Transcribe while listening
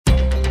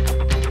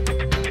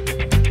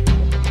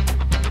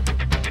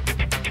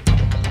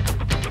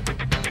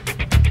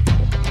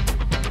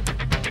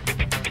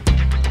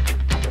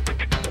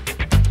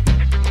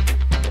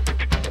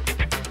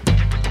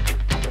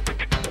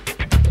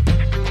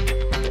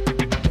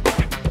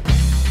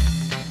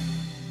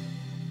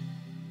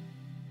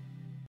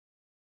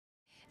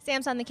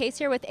Sam's on the case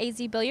here with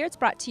AZ Billiards,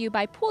 brought to you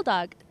by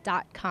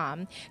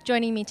PoolDog.com.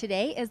 Joining me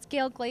today is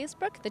Gail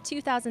Glazebrook, the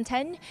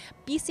 2010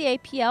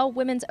 BCAPL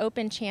Women's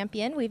Open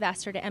champion. We've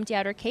asked her to empty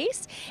out her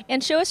case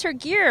and show us her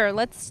gear.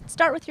 Let's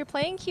start with your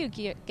playing cue,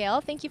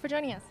 Gail. Thank you for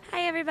joining us.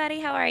 Hi everybody,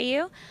 how are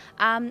you?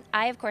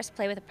 I of course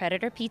play with a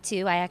Predator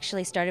P2. I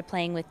actually started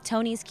playing with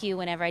Tony's cue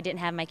whenever I didn't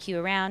have my cue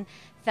around.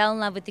 Fell in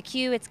love with the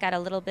cue. It's got a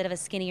little bit of a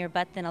skinnier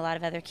butt than a lot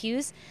of other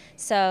cues.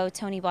 So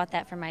Tony bought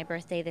that for my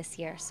birthday this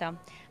year. So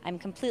I'm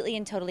completely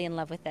and totally in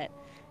love with it.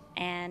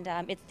 And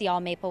it's the all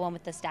maple one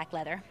with the stack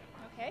leather.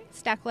 Okay,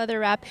 stack leather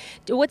wrap.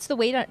 What's the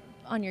weight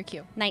on your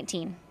cue?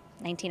 19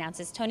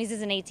 ounces. Tony's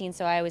is an 18,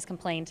 so I always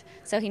complained.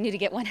 So he knew to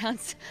get 1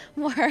 ounce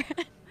more.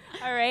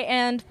 All right,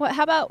 and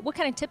how about what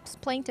kind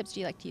of playing tips do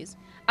you like to use?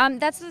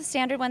 That's the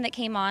standard one that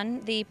came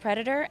on, the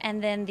Predator,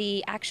 and then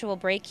the actual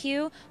break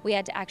cue, we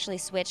had to actually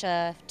switch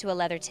to a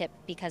leather tip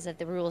because of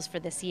the rules for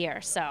this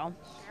year. So, all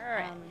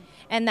right.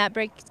 And that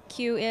break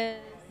cue is?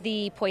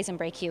 The Poison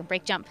break cue,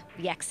 break jump,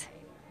 BX.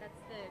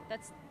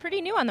 That's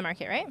pretty new on the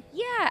market, right?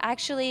 Yeah,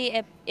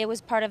 actually it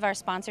was part of our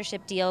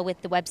sponsorship deal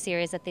with the web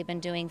series that they've been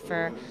doing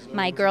for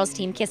my girls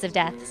team, Kiss of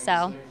Death.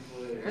 So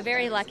we're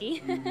very lucky.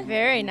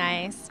 Very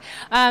nice.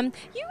 You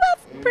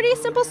have pretty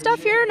simple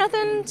stuff here,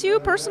 nothing too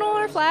personal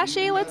or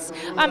flashy.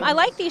 I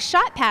like these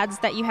shot pads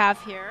that you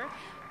have here.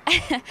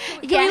 Can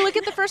we look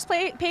at the first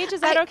page?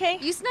 Is that okay?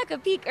 You snuck a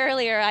peek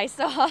earlier, I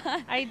saw.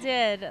 I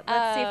did.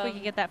 Let's see if we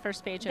can get that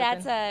first page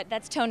open.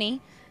 That's Tony.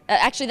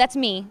 Actually, that's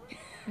me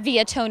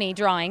via Tony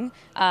drawing,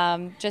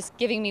 just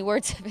giving me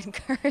words of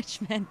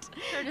encouragement.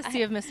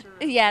 Courtesy of Mr.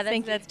 Robles. Yeah,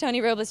 that's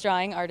Tony Robles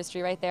drawing,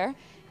 artistry right there.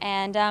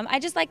 And I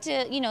just like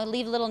to,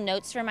 leave little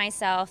notes for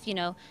myself.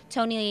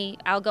 Tony,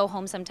 I'll go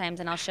home sometimes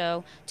and I'll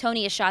show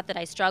Tony a shot that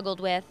I struggled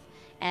with.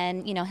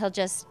 And, he'll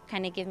just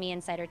kind of give me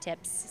insider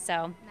tips.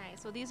 So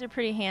nice. Well, these are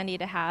pretty handy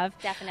to have.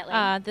 Definitely.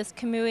 This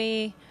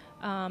Kamui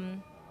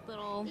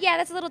little... Yeah,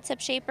 that's a little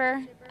tip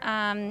shaper.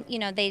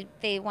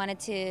 They wanted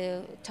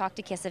to talk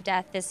to Kiss of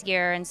Death this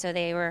year, and so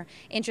they were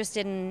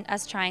interested in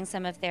us trying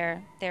some of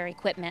their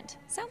equipment.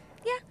 So,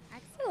 yeah.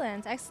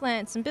 Excellent,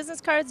 excellent. Some business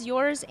cards,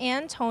 yours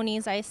and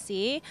Tony's, I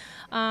see.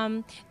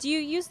 Do you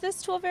use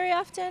this tool very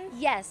often?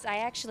 Yes, I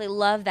actually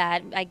love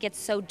that. I get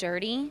so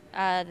dirty,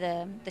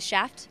 the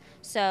shaft,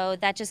 so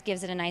that just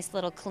gives it a nice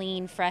little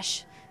clean,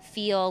 fresh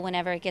feel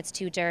whenever it gets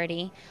too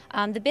dirty.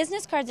 The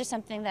business cards are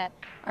something that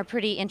are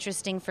pretty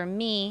interesting for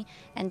me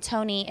and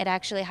Tony. It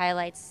actually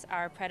highlights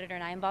our Predator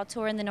 9-ball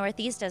tour in the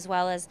Northeast, as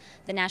well as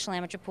the National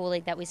Amateur Pool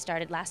League that we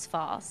started last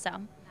fall. So.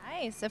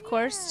 Nice. Of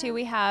course, too,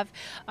 we have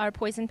our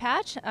poison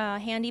patch,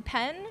 handy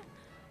pen,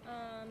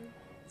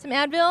 some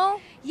Advil.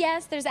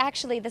 Yes, there's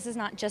actually, this is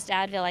not just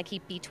Advil. I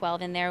keep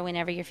B12 in there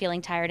whenever you're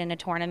feeling tired in a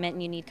tournament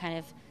and you need kind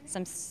of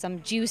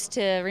some juice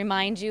to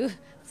remind you,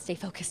 stay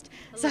focused.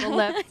 A little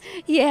lift.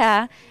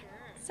 Yeah.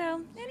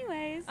 So,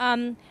 anyways.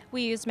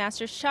 We use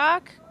Master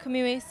Shock,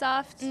 Kamui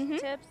Soft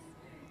tips.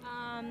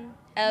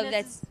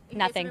 That's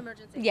nothing.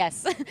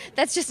 Yes,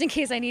 that's just in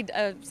case I need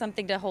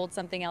something to hold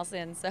something else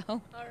in. So. All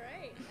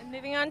right. And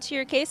moving on to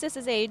your case, this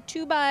is a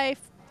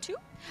 2x2.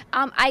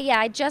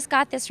 I just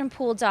got this from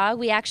Pool Dog.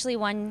 We actually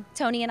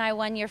Tony and I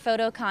won your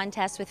photo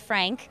contest with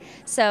Frank.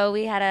 So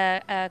we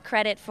had a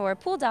credit for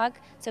Pool Dog.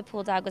 So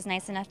Pool Dog was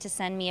nice enough to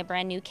send me a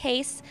brand new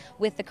case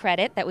with the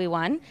credit that we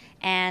won.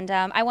 And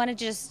I wanted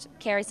to just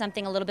carry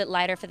something a little bit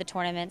lighter for the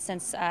tournament.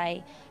 Since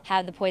I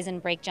have the poison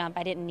break jump,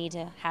 I didn't need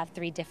to have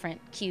 3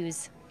 different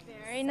cues.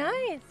 Very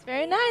nice,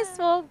 very nice.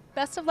 Well,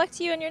 best of luck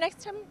to you in your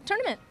next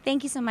tournament.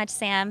 Thank you so much,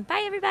 Sam.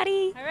 Bye,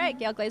 everybody. All right,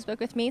 Gail Glazebrook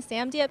with me,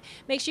 Samm Diep.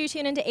 Make sure you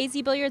tune into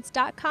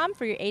azbilliards.com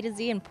for your A to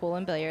Z in pool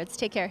and billiards.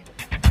 Take care.